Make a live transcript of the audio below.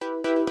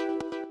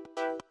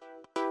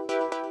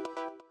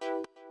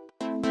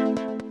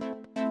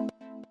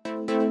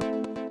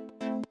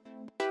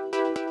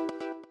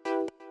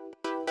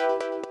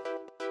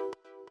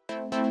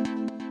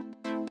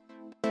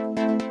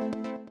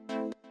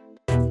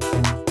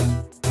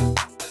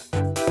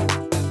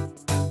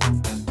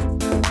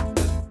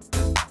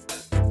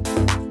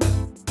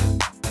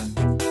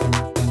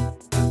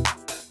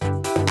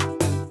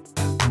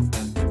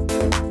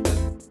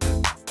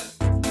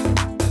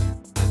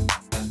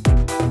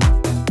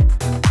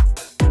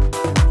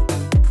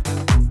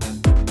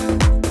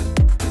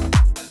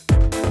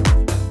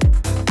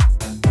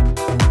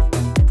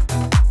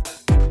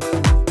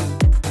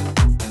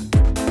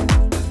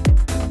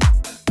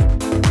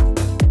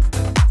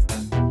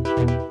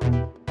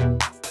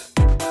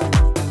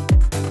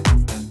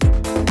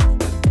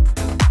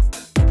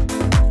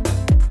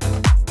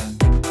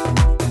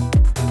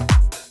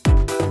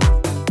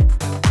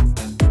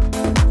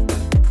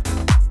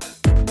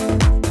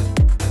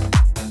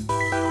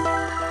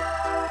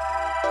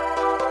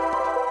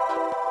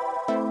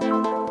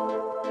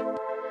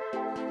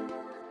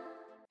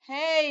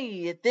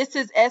This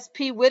is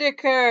SP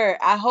Whitaker.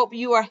 I hope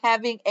you are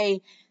having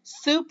a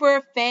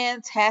super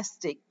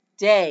fantastic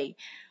day.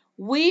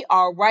 We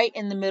are right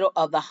in the middle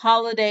of the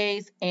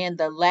holidays and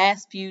the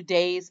last few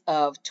days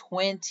of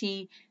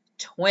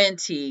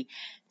 2020.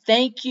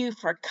 Thank you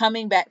for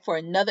coming back for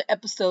another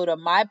episode of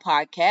my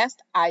podcast.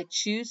 I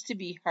choose to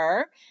be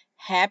her,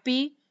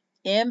 happy,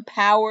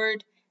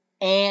 empowered,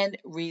 and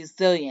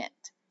resilient.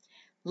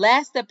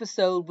 Last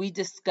episode, we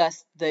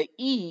discussed the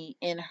E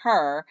in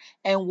her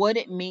and what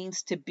it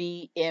means to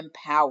be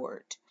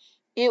empowered.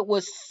 It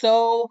was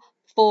so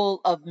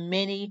full of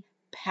many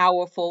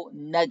powerful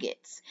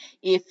nuggets.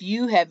 If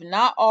you have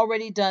not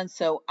already done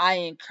so, I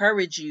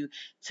encourage you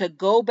to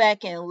go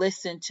back and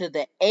listen to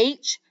the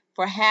H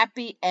for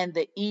happy and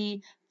the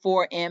E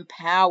for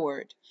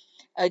empowered.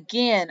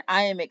 Again,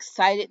 I am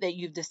excited that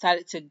you've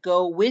decided to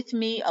go with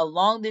me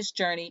along this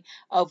journey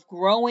of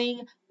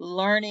growing,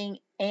 learning,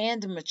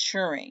 and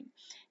maturing.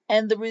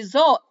 And the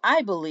result,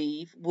 I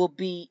believe, will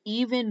be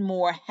even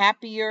more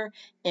happier,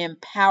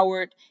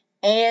 empowered,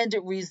 and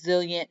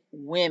resilient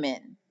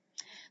women.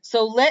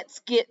 So let's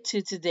get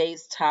to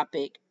today's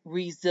topic,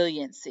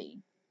 resiliency.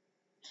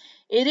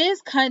 It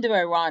is kind of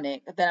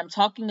ironic that I'm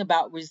talking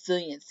about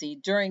resiliency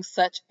during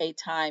such a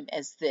time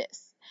as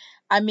this.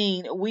 I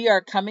mean, we are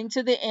coming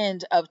to the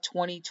end of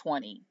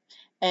 2020,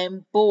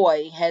 and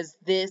boy, has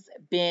this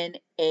been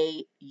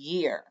a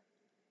year.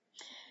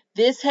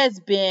 This has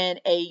been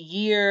a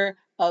year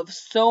of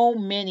so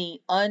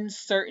many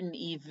uncertain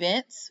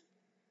events,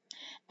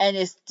 and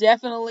it's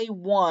definitely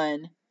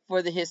one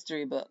for the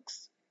history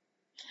books.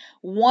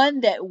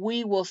 One that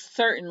we will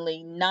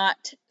certainly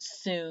not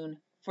soon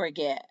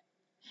forget,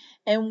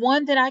 and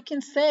one that I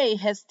can say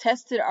has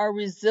tested our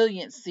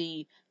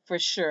resiliency for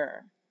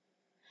sure.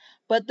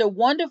 But the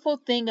wonderful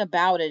thing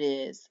about it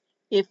is,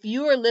 if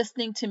you are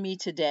listening to me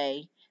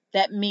today,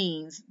 that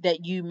means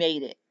that you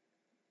made it.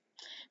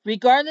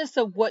 Regardless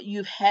of what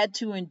you've had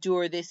to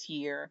endure this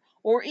year,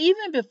 or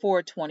even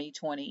before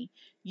 2020,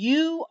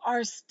 you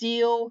are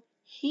still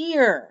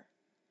here.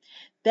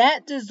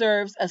 That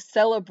deserves a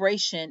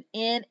celebration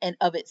in and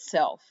of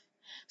itself.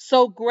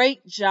 So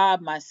great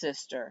job, my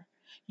sister.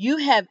 You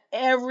have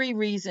every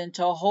reason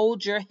to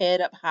hold your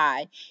head up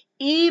high,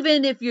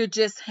 even if you're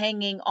just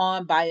hanging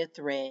on by a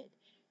thread.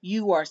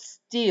 You are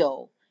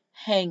still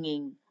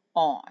hanging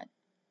on.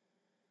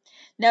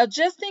 Now,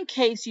 just in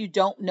case you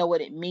don't know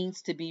what it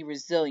means to be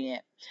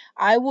resilient,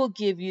 I will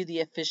give you the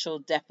official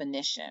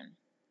definition.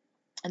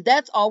 And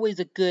that's always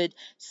a good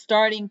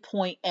starting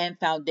point and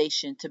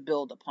foundation to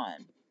build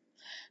upon.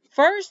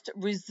 First,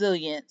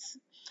 resilience,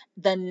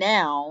 the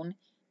noun,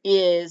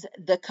 is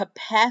the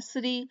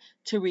capacity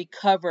to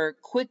recover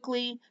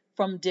quickly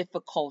from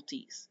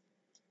difficulties.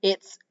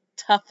 It's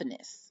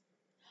toughness.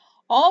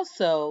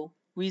 Also,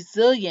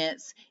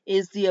 resilience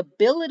is the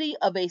ability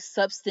of a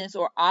substance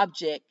or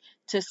object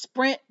to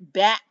sprint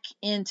back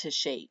into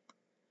shape.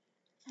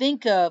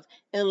 Think of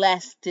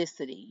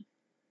elasticity.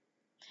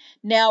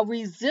 Now,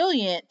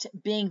 resilient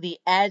being the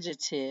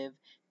adjective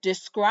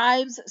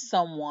describes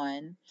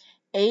someone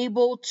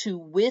able to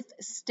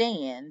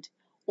withstand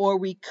or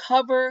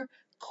recover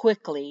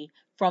quickly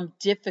from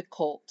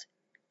difficult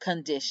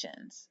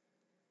conditions.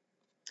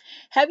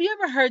 Have you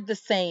ever heard the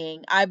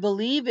saying? I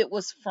believe it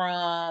was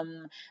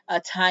from a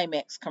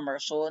Timex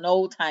commercial, an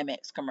old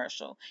Timex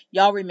commercial.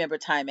 Y'all remember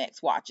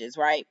Timex watches,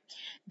 right?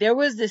 There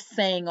was this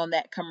saying on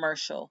that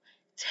commercial,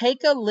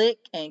 take a lick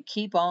and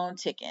keep on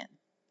ticking.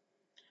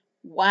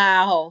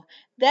 Wow,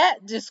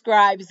 that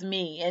describes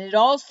me, and it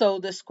also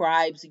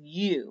describes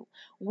you.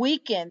 We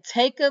can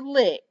take a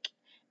lick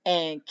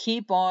and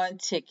keep on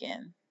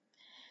ticking.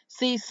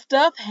 See,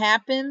 stuff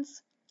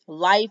happens,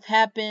 life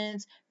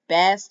happens,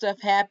 bad stuff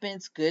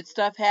happens, good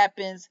stuff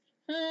happens,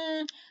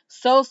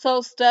 so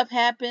stuff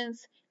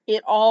happens.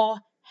 It all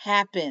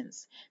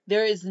happens.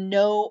 There is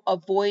no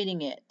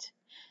avoiding it.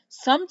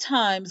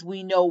 Sometimes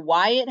we know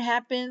why it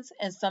happens,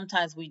 and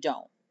sometimes we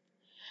don't.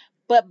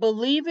 But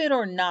believe it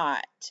or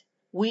not,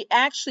 we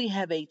actually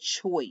have a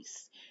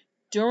choice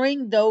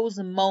during those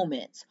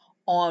moments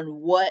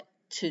on what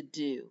to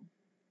do.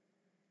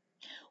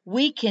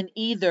 We can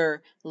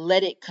either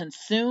let it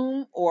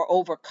consume or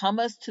overcome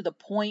us to the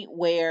point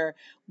where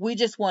we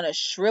just want to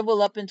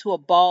shrivel up into a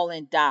ball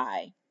and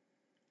die.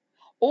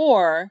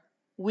 Or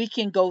we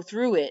can go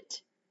through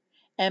it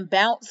and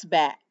bounce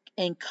back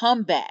and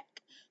come back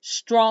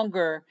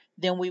stronger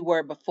than we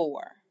were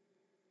before.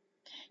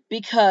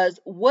 Because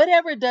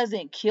whatever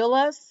doesn't kill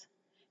us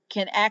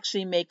can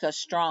actually make us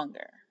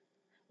stronger.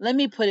 Let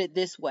me put it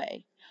this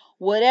way.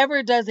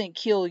 Whatever doesn't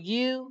kill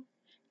you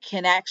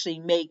can actually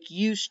make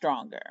you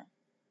stronger.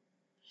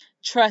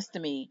 Trust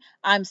me,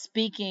 I'm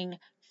speaking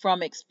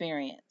from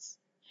experience.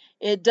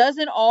 It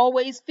doesn't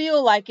always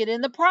feel like it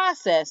in the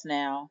process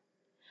now,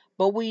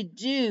 but we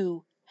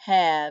do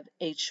have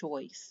a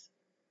choice.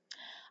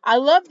 I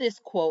love this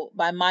quote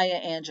by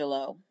Maya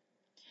Angelou.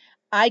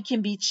 I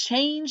can be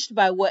changed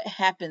by what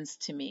happens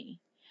to me,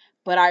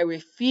 but I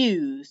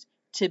refuse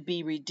to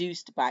be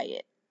reduced by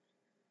it.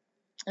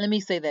 Let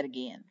me say that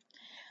again.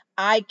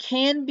 I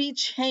can be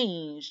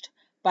changed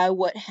by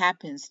what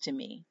happens to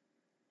me,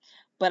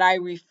 but I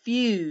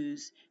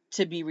refuse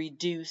to be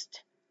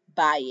reduced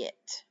by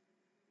it.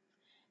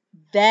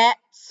 That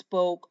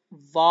spoke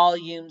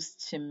volumes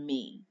to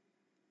me.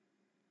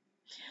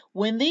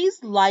 When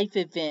these life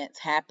events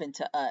happen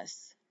to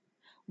us,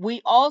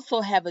 we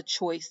also have a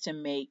choice to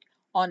make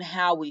on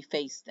how we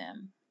face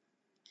them.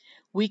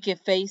 We can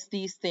face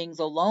these things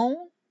alone,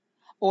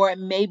 or it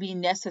may be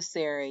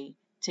necessary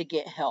to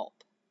get help.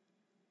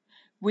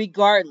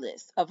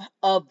 Regardless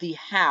of the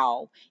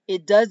how,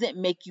 it doesn't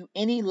make you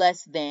any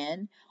less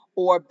than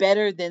or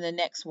better than the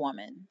next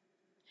woman.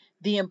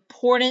 The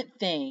important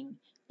thing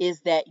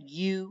is that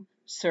you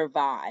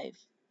survive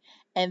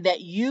and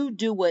that you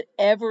do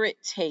whatever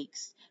it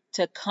takes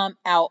to come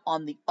out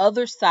on the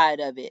other side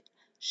of it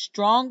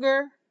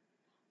stronger,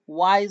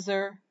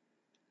 wiser,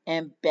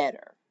 and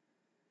better.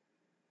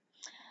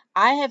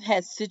 I have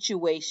had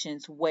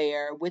situations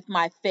where, with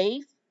my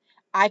faith,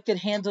 I could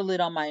handle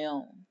it on my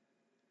own.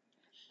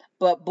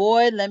 But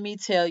boy, let me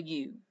tell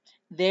you,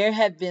 there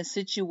have been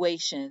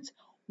situations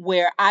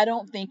where I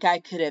don't think I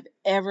could have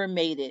ever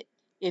made it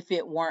if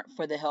it weren't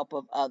for the help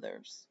of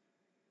others.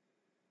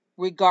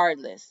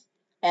 Regardless,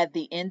 at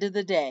the end of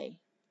the day,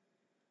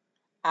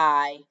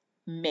 I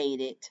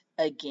made it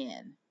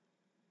again.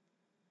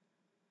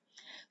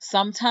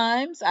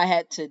 Sometimes I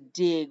had to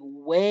dig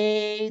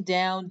way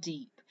down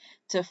deep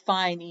to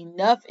find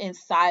enough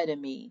inside of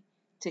me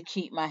to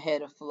keep my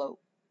head afloat.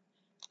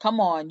 Come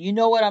on, you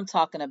know what I'm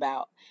talking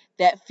about.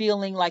 That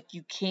feeling like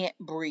you can't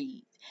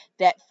breathe.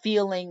 That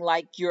feeling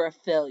like you're a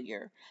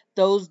failure.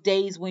 Those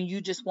days when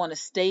you just want to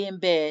stay in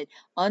bed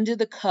under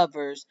the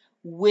covers,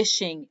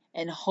 wishing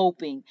and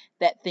hoping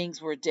that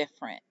things were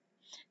different.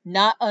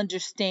 Not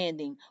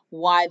understanding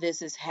why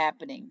this is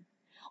happening.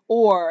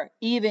 Or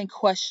even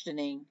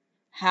questioning,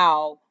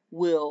 how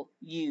will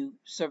you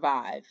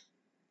survive?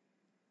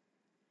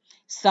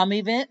 Some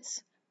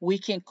events we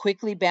can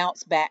quickly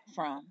bounce back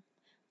from,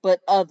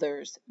 but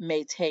others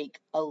may take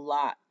a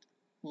lot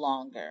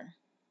longer.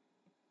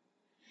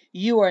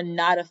 You are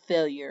not a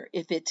failure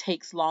if it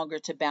takes longer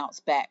to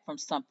bounce back from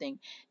something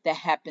that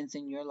happens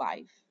in your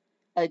life.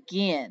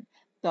 Again,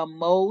 the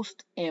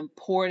most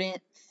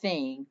important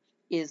thing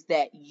is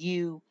that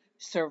you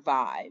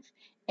survive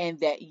and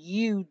that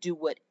you do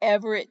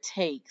whatever it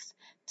takes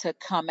to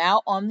come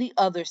out on the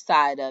other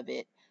side of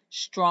it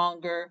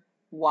stronger,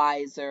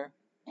 wiser,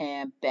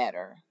 and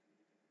better.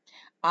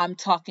 I'm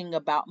talking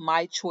about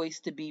my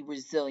choice to be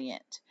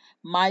resilient,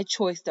 my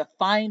choice to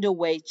find a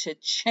way to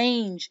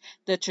change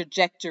the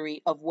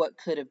trajectory of what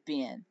could have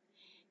been,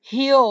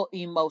 heal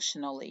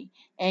emotionally,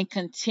 and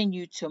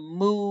continue to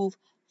move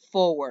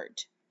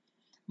forward.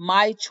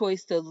 My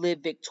choice to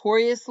live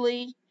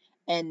victoriously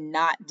and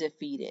not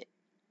defeated.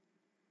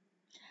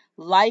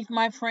 Life,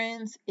 my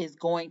friends, is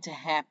going to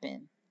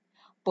happen,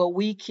 but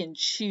we can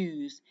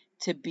choose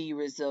to be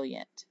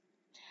resilient.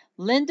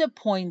 Linda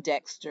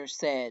Poindexter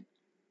said,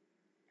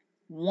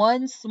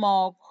 "One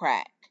small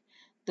crack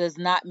does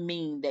not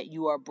mean that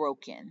you are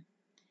broken.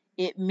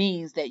 It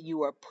means that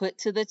you are put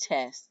to the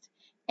test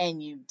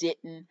and you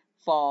didn't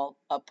fall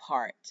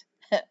apart."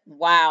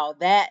 Wow,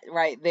 that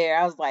right there,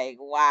 I was like,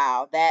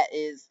 wow, that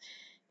is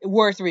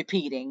worth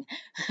repeating.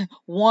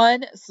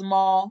 One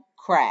small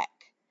crack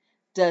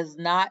does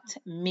not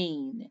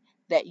mean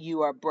that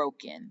you are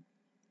broken.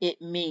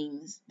 It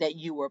means that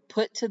you were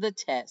put to the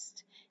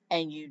test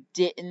and you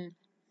didn't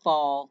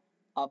fall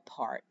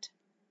apart.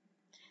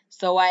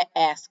 So I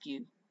ask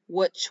you,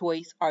 what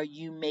choice are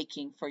you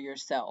making for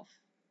yourself?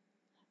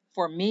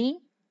 For me,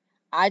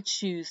 I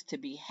choose to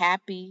be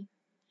happy,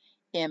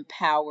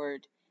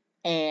 empowered,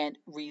 and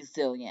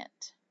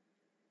resilient.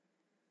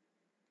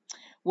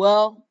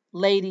 Well,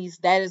 ladies,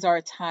 that is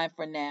our time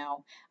for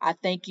now. I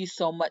thank you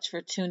so much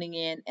for tuning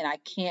in, and I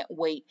can't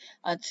wait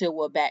until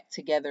we're back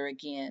together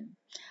again.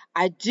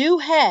 I do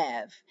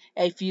have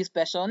a few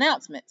special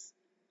announcements,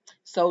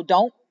 so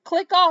don't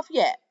click off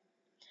yet.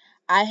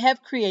 I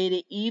have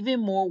created even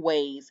more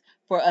ways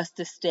for us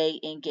to stay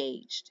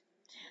engaged.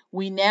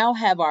 We now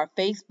have our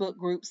Facebook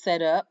group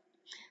set up.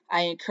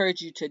 I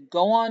encourage you to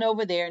go on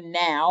over there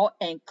now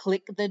and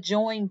click the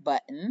join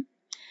button.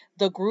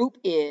 The group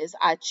is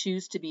I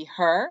Choose to Be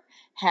Her,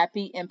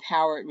 Happy,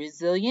 Empowered,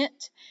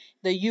 Resilient.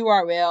 The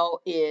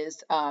URL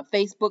is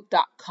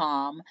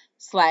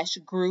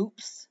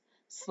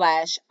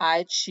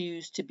facebook.com/groups/I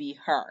Choose to Be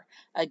Her.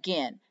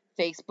 Again,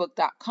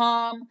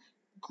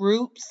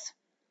 facebook.com/groups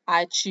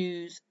I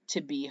Choose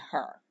to Be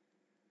Her.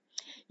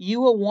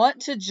 You will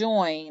want to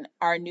join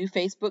our new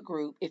Facebook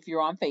group if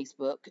you're on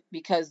Facebook,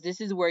 because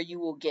this is where you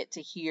will get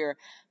to hear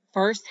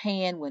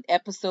firsthand when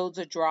episodes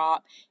are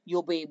dropped.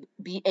 You'll be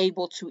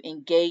able to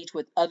engage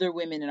with other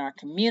women in our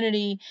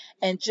community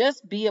and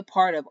just be a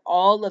part of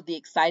all of the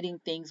exciting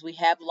things we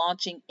have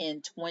launching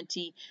in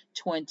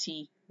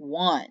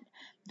 2021.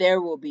 There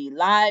will be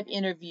live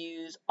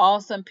interviews,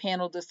 awesome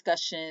panel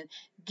discussion,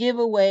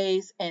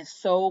 giveaways, and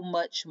so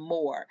much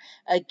more.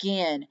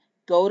 Again,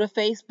 go to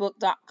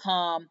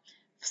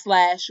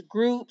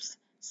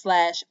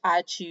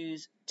facebook.com/groups/I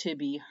Choose to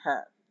Be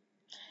Her.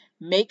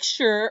 Make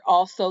sure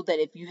also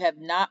that if you have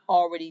not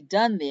already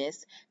done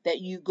this,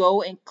 that you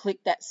go and click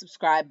that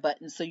subscribe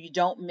button so you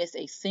don't miss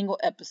a single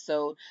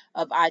episode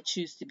of I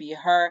Choose to Be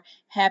Her,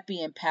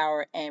 Happy,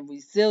 Empowered, and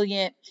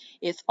Resilient.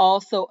 It's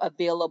also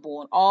available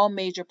on all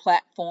major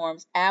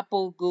platforms,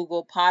 Apple,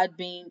 Google,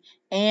 Podbean,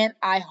 and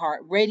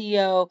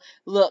iHeartRadio.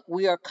 Look,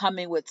 we are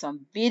coming with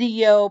some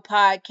video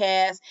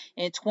podcasts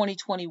in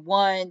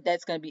 2021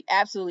 that's going to be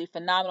absolutely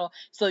phenomenal.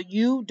 So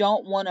you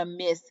don't want to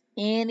miss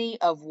any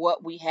of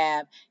what we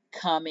have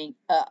coming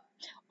up.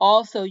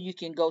 Also, you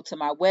can go to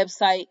my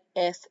website,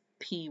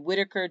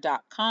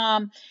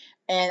 spwhitaker.com.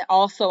 And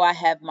also, I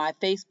have my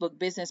Facebook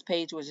business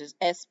page, which is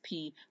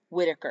SP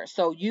Whitaker.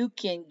 So you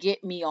can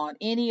get me on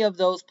any of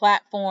those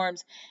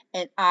platforms,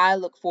 and I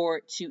look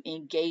forward to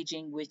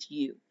engaging with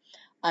you.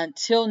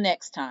 Until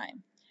next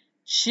time,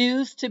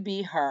 choose to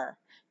be her,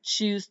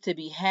 choose to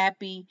be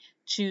happy,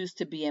 choose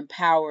to be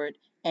empowered,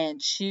 and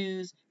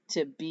choose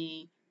to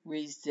be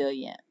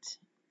resilient.